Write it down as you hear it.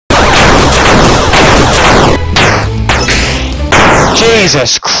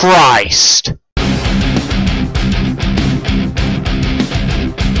Jesus Christ!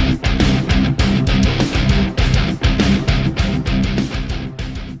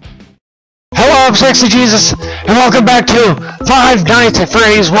 Hello, I'm Sexy Jesus, and welcome back to Five Nights at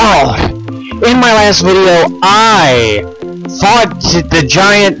Freddy's World. In my last video, I fought the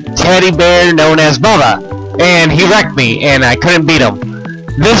giant teddy bear known as Bubba, and he wrecked me, and I couldn't beat him.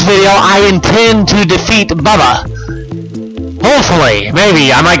 This video, I intend to defeat Bubba. Hopefully,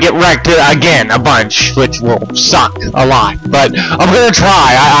 maybe I might get wrecked again a bunch, which will suck a lot, but I'm gonna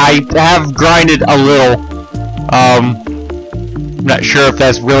try. I have grinded a little. I'm not sure if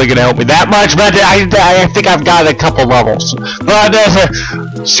that's really gonna help me that much, but I think I've got a couple levels. But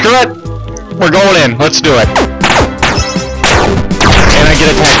screw it, we're going in. Let's do it. And I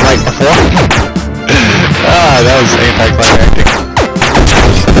get attacked right before. That was anticlimactic.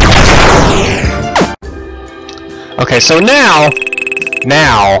 Okay, so now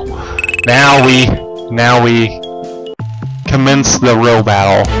we commence the real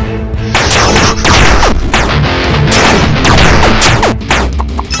battle.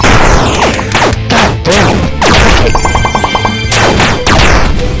 God damn!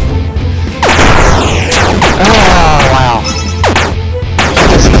 Oh wow!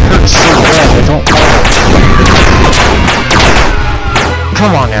 This hurts so bad. I don't know.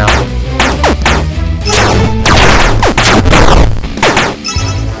 Come on now.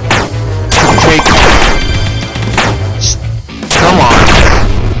 Come on.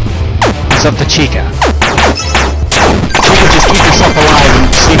 It's up to Chica. Chica, just keep yourself alive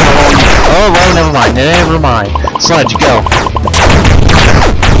and see how long you... Oh, well, never mind. Never mind. Sludge, go.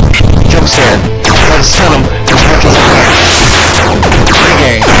 Jump scare. Try to stun him as much as I can. Free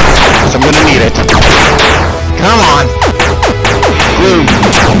game. Because I'm gonna need it. Come on. Boom.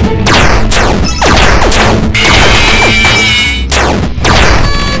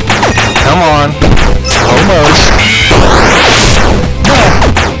 Come on. Almost.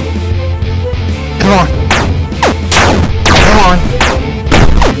 Come on. Come on.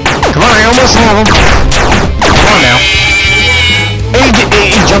 Come on, I almost have him. Come on now.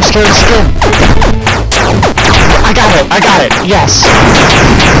 He jump scared his skin. I got it, yes.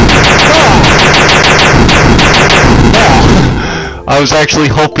 I was actually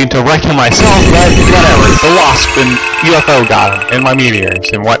hoping to wreck him myself, but whatever. The Wasp and UFO got him, and my meteors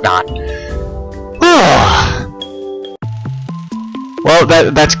and whatnot. Well,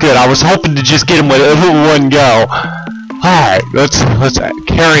 that's good. I was hoping to just get him with one go. Alright, let's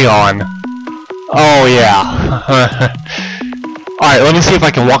carry on. Oh yeah. Alright, let me see if I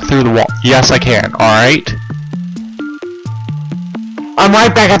can walk through the wall. Yes, I can. Alright. I'm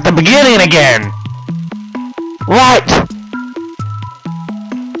right back at the beginning again! What?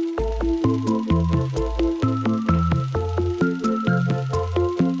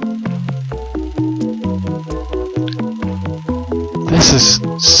 This is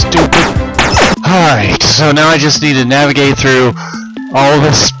stupid. Alright, so now I just need to navigate through all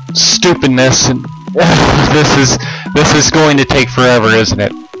this stupidness, and this is going to take forever, isn't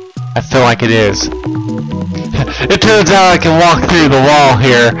it? I feel like it is. It turns out I can walk through the wall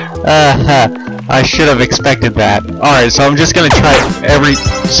here. I should have expected that. Alright, so I'm just gonna try every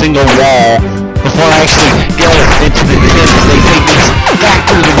single wall before I actually go into the gym. They take me back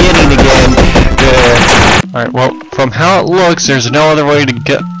to the beginning again. Alright, well, from how it looks, there's no other way to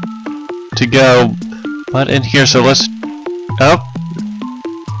go but in here, so let's...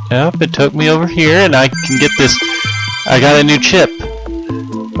 Yep, it took me over here, and I can get this... I got a new chip.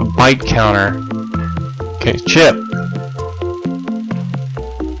 A bite counter. Okay, chip.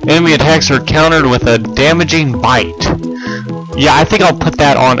 Enemy attacks are countered with a damaging bite. Yeah, I think I'll put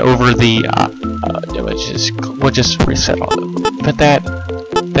that on over the... we'll just reset all of them. Put that,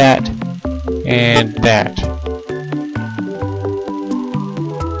 and that.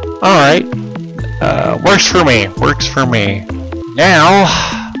 Alright. Works for me. Works for me. Now,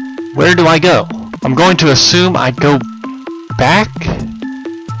 where do I go? I'm going to assume I go back.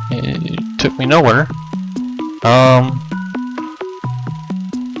 It took me nowhere.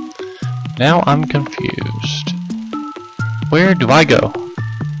 Now I'm confused. Where do I go?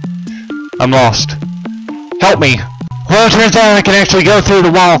 I'm lost. Help me! Well, it turns out I can actually go through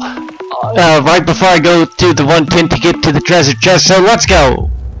the wall right before I go to the 110 to get to the treasure chest, so let's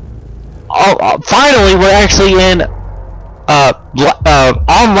go! Finally, we're actually in,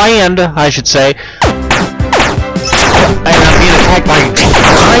 on land, I should say. And I'm being attacked by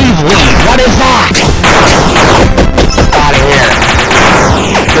Gravely! What is that? Out of here.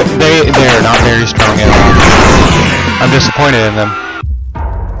 They're not very strong at all. I'm disappointed in them.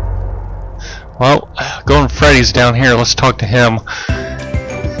 Well, going Freddy's down here, let's talk to him.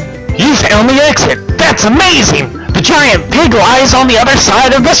 You found the exit! That's amazing! The giant pig lies on the other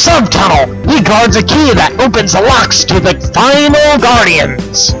side of the sub-tunnel! He guards a key that opens the locks to the final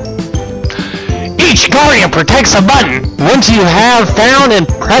guardians! Each guardian protects a button. Once you have found and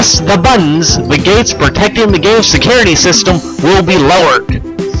pressed the buttons, the gates protecting the game's security system will be lowered.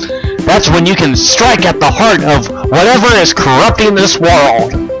 That's when you can strike at the heart of whatever is corrupting this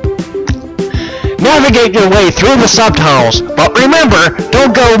world. Navigate your way through the subtunnels, but remember,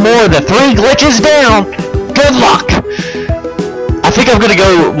 don't go more than 3 glitches down. Good luck! I think I'm gonna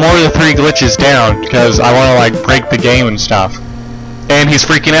go more than 3 glitches down, because I wanna, like, break the game and stuff. And he's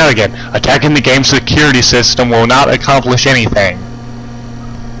freaking out again. Attacking the game's security system will not accomplish anything.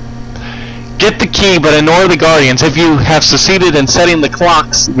 Get the key, but ignore the guardians. If you have succeeded in setting the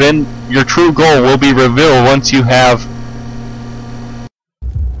clocks, then your true goal will be revealed once you have...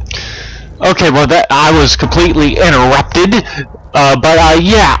 Okay, well that I was completely interrupted,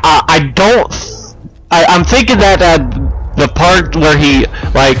 yeah, I'm thinking that the part where he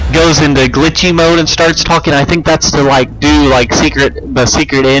like goes into glitchy mode and starts talking, I think that's to like do like the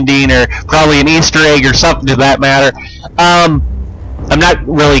secret ending or probably an Easter egg or something to that matter. I'm not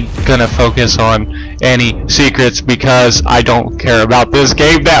really gonna focus on any secrets because I don't care about this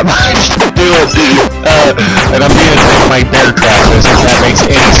game that much to do it. And I'm gonna take my bear traps if that makes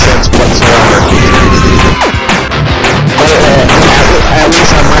any sense whatsoever. But at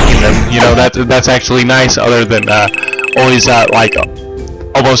least I'm wrecking them. You know, that's actually nice. Other than always like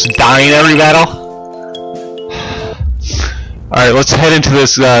almost dying every battle. All right, let's head into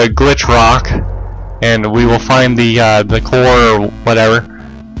this glitch rock. And we will find the core or whatever.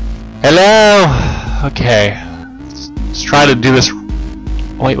 Hello. Okay. Let's try to do this.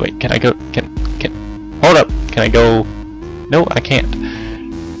 Wait. Can I go? Can? Hold up. Can I go? No, I can't.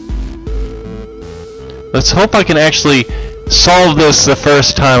 Let's hope I can actually solve this the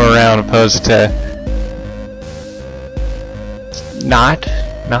first time around, opposed to not.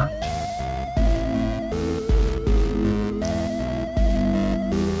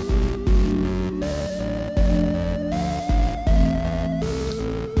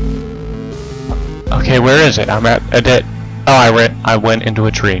 Okay, where is it? I'm at a dead. Oh, I went into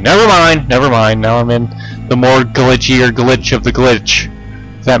a tree. Never mind. Now I'm in the more glitchier glitch of the glitch.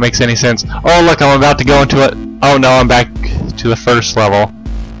 If that makes any sense. Oh, look, I'm about to go into it. Oh no, I'm back to the first level.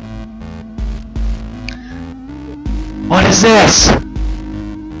 What is this?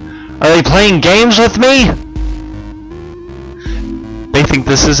 Are they playing games with me? They think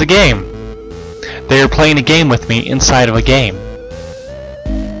this is a game. They are playing a game with me inside of a game.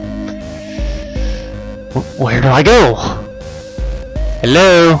 Where do I go?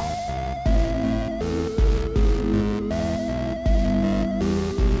 Hello?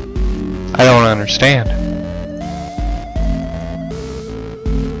 I don't understand.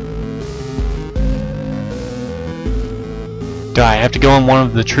 Do I have to go in one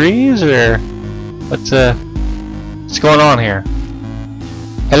of the trees, or what's going on here?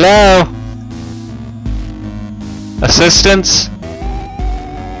 Hello? Assistance?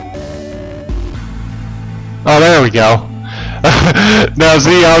 Oh, there we go. Now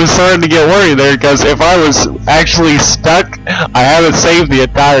see, I was starting to get worried there, because if I was actually stuck, I haven't saved the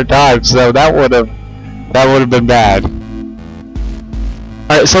entire time, so that would have been bad.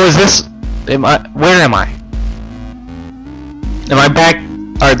 Alright, so is this... where am I? Am I back...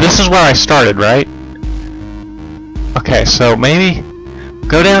 Alright, this is where I started, right? Okay, so maybe...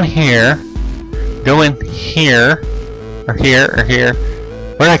 Go down here. Go in here. Or here, or here.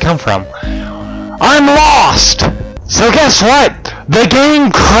 Where did I come from? I'm lost! So guess what? The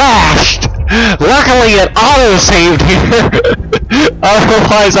game crashed! Luckily it auto-saved here.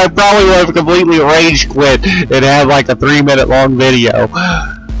 Otherwise I probably would have completely rage quit and had like a 3-minute long video.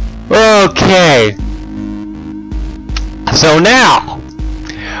 Okay. So now,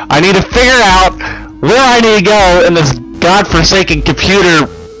 I need to figure out where I need to go in this godforsaken computer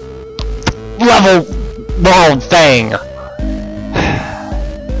level world thing.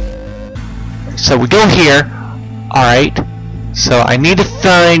 So we go here. Alright. So I need to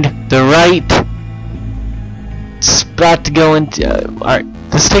find the right spot to go into. Alright.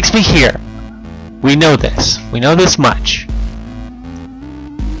 This takes me here. We know this. We know this much.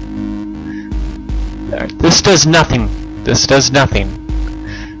 Alright. This does nothing. This does nothing.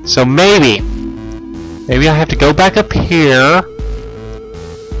 So maybe I have to go back up here.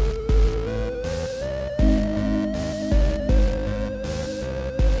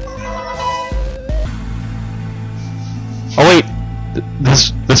 Oh wait,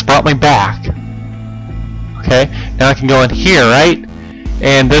 this brought me back. Okay, now I can go in here, right?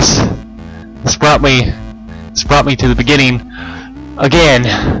 And this brought me to the beginning again.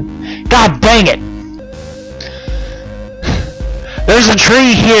 God dang it! There's a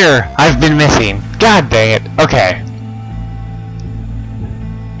tree here I've been missing. God dang it. Okay.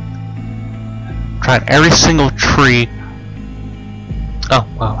 Trying every single tree. Oh,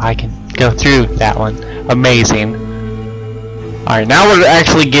 well, I can go through that one. Amazing. Alright, now we're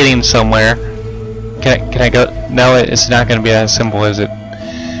actually getting somewhere. Can I go? No, it's not going to be that simple, is it?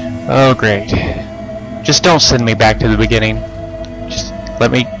 Oh, great. Just don't send me back to the beginning. Just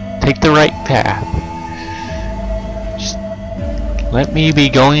let me take the right path. Just let me be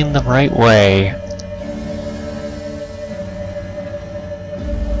going the right way.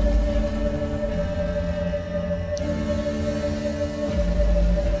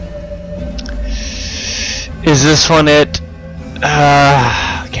 Is this one it?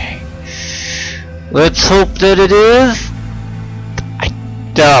 Okay. Let's hope that it is.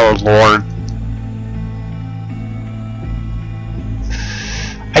 Oh, Lord.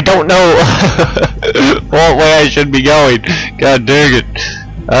 I don't know what way I should be going. God dang it.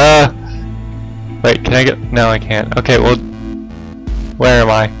 Wait, can I go? No, I can't. Okay, well, where am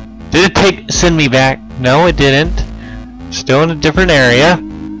I? Did it send me back? No, it didn't. Still in a different area.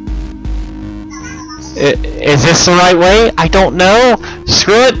 Is this the right way? I don't know.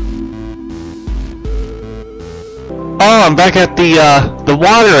 Screw it. Oh, I'm back at the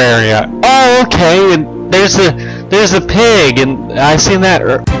water area. Oh, okay. And there's a pig, and I seen that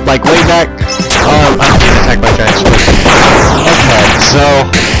like way back. I'm being attacked by giant squid. Okay, so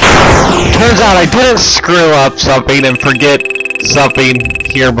turns out I didn't screw up something and forget something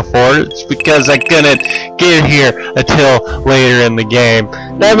here before. It's because I couldn't get here until later in the game.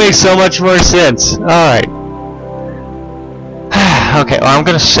 That makes so much more sense. Alright. Okay, well, I'm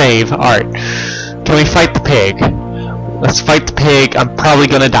gonna save. Alright. Can we fight the pig? Let's fight the pig. I'm probably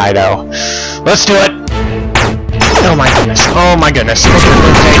gonna die though. Let's do it! Oh my goodness. Oh my goodness.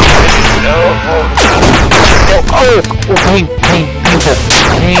 Oh,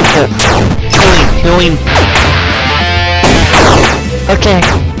 painful. Healing. Okay.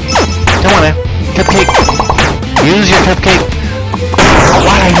 Don't wanna. Cupcake. Use your cupcake. Oh,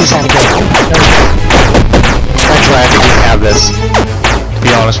 why did I use that again? Actually, I think we have this. To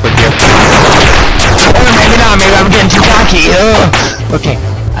be honest with you. Or maybe not. Maybe I'm getting too cocky. Okay.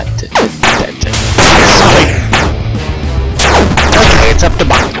 Okay, it's up to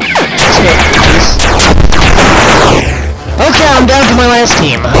Bubba. Okay, I'm down to my last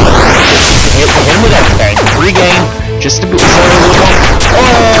team. Hit him with everything. Regain. Just to be alright,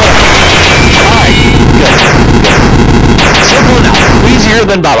 good. Simple enough. Easier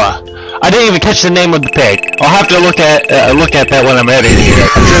than Bubba. I didn't even catch the name of the pig. I'll have to look at that when I'm editing it.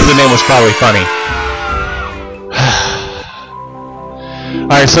 I'm sure the name was probably funny.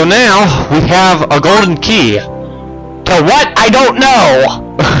 Alright, so now we have a golden key. To what? I don't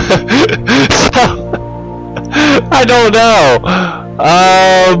know. I don't know.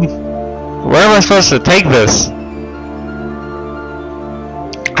 Where am I supposed to take this?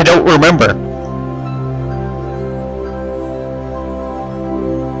 I don't remember.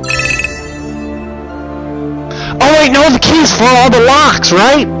 Oh wait, no, the keys for all the locks,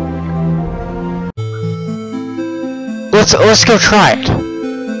 right? Let's go try it.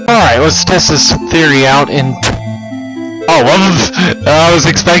 Alright, let's test this theory out in... Oh, I was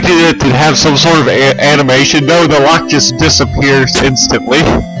expecting it to have some sort of animation. No, the lock just disappears instantly.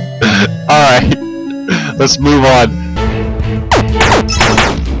 Alright, let's move on.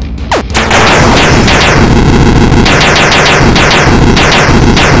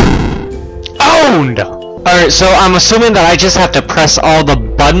 Alright, so I'm assuming that I just have to press all the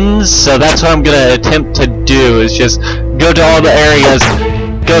buttons, so that's what I'm gonna attempt to do, is just go to all the areas,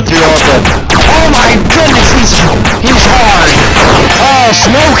 go through all the... Oh my goodness, he's hard! Oh,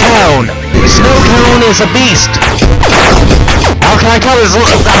 Snow Cone! Snow Cone is a beast! How can I tell this? I'm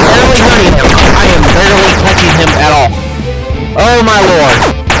barely hurting him. I am barely touching him at all. Oh my lord.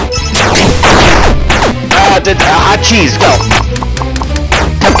 Hot cheese, go!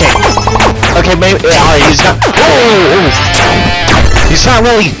 Cupcake. Okay, maybe. Alright, he's not. Whoa! He's not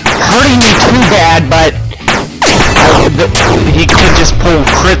really hurting me too bad, but he could just pull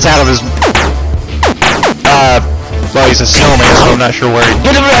crits out of his. Well, he's a snowman, so I'm not sure where he. He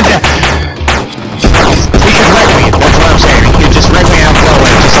could wreck me. That's what I'm saying. He could just wreck me out of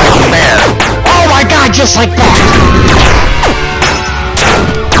nowhere, just like a bear. Oh my god, just like that!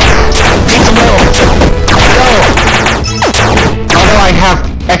 Need to move. Go! Although I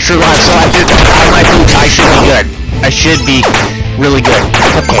have extra life, so I should be good. I should be really good.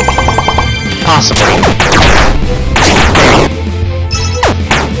 Okay. Possibly.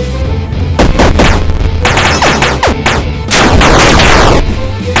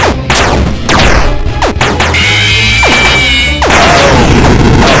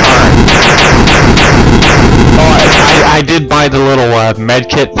 buy the little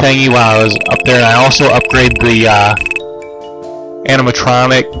medkit thingy while I was up there, and I also upgrade the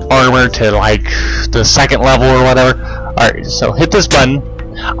animatronic armor to like the 2nd level or whatever. Alright, so hit this button.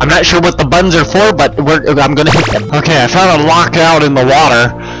 I'm not sure what the buttons are for, but I'm gonna hit them. Okay, I found a lockout in the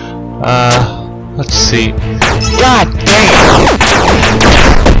water. Let's see. God damn!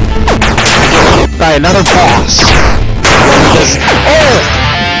 By another boss. Oh!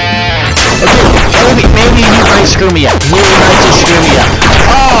 Okay, maybe he might screw me up. Maybe he might just screw me up.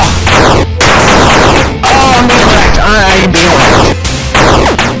 Oh! Oh, I'm being wrecked. I'm being wrecked.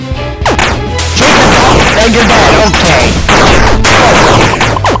 Chicken! And you're dead. Okay.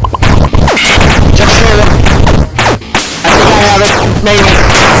 Just hear them. I think I have it. Maybe.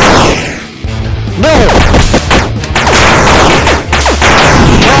 No!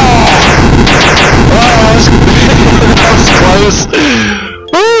 That was close.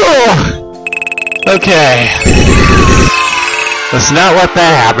 Ooh. Okay. Let's not let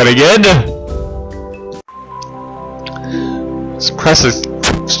that happen again. Let's press a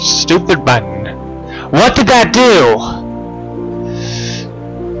stupid button. What did that do?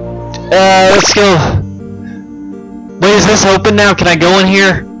 Let's go. Wait, is this open now? Can I go in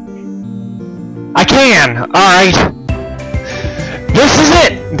here? I can! Alright. This is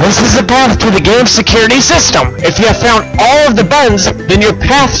it! This is the path to the game's security system! If you have found all of the buttons, then your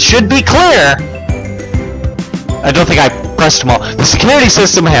path should be clear! I don't think I pressed them all. The security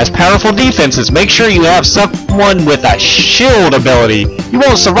system has powerful defenses. Make sure you have someone with a shield ability. You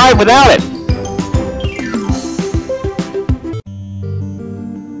won't survive without it!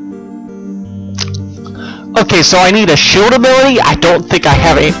 Okay, so I need a shield ability? I don't think I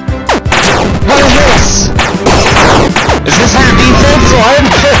have a... What is this? Is this our defense one?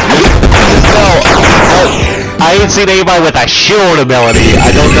 No. I ain't seen anybody with a shield ability.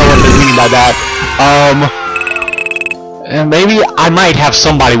 I don't know what they mean by that. Maybe I might have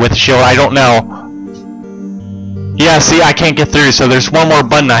somebody with a shield. I don't know. Yeah, see, I can't get through, so there's one more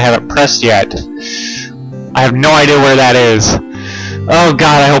button I haven't pressed yet. I have no idea where that is. Oh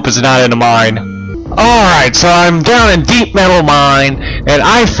god, I hope it's not in a mine. Alright, so I'm down in Deep Metal Mine, and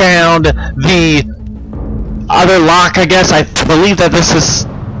I found the other lock, I guess. I believe that this is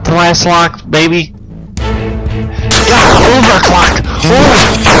the last lock, maybe? God, overclock! Oh!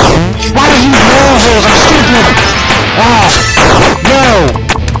 Why do you roll holes? I'm stupid! Oh! No!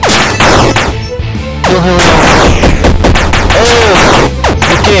 Oh!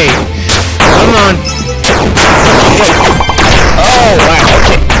 Okay. Come on. Oh, wow,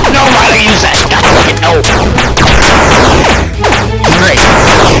 okay. No, why do you use that? God dang it, no! Great.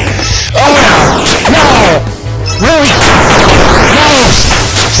 Oh, no! No! Really?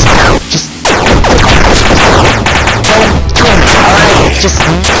 No! Just... Don't kill me, alright? Just...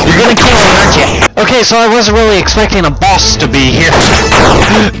 You're gonna kill me, aren't you? Okay, so I wasn't really expecting a boss to be here.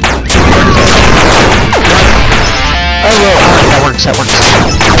 Oh, well, alright, that works, that works.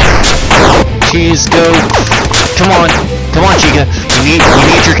 Cheese, go. Come on. Come on, Chica. We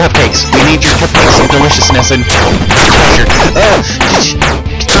need your cupcakes. We need your cupcakes of deliciousness and pleasure.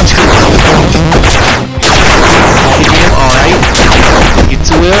 Alright. It's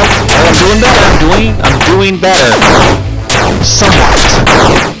a will. Oh, I'm doing better. I'm doing better. Somewhat.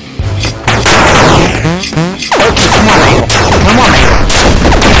 Okay, come on, Angle. Come on, Angle.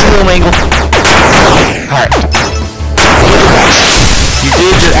 Get the wheel, Angle. Alright. You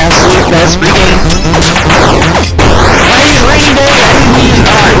did your absolute best for the game. Why is it raining day?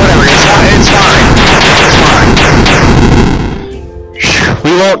 Alright, whatever. It's fine. It's fine.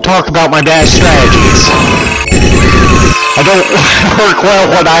 We won't talk about my bad strategies. I don't work well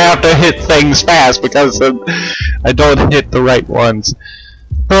when I have to hit things fast because I don't hit the right ones.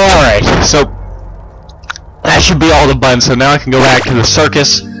 Alright, so that should be all the buttons. So now I can go back to the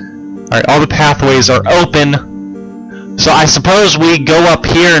circus. Alright, all the pathways are open. So I suppose we go up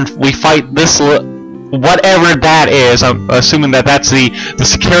here and we fight this, whatever that is. I'm assuming that that's the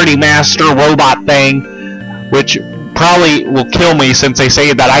security master robot thing, which probably will kill me since they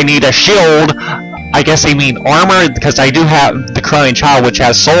say that I need a shield. I guess they mean armor, because I do have the crying child, which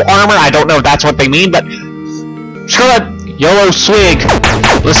has soul armor. I don't know if that's what they mean, but screw it. YOLO swig.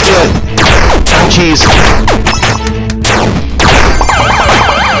 Let's do it. Oh, jeez.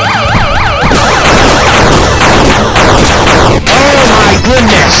 Oh my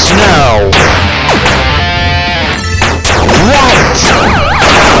goodness, no! What?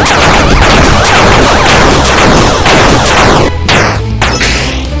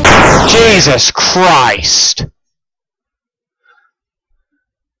 Jesus Christ!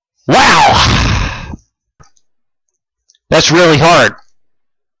 Wow! That's really hard.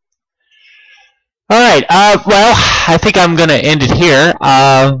 Alright, well... I think I'm gonna end it here.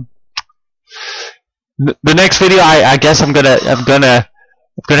 The next video, I guess I'm gonna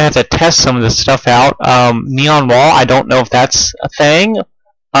have to test some of this stuff out. Neon wall, I don't know if that's a thing.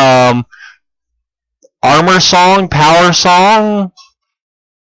 Armor song, power song,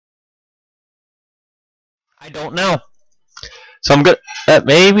 I don't know. So I'm gonna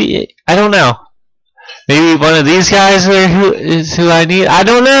maybe, I don't know. Maybe one of these guys is who I need. I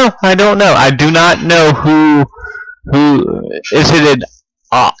don't know. I do not know who is it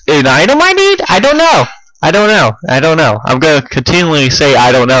an item I need? I don't know. I'm gonna continually say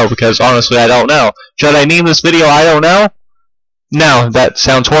I don't know because honestly I don't know. Should I name this video I don't know? No, that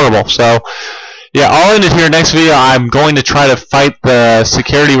sounds horrible. So yeah, I'll end it here. Next video I'm going to try to fight the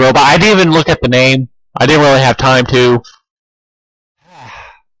security robot. I didn't even look at the name. I didn't really have time to.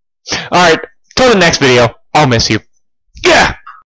 Alright, till the next video. I'll miss you. Yeah!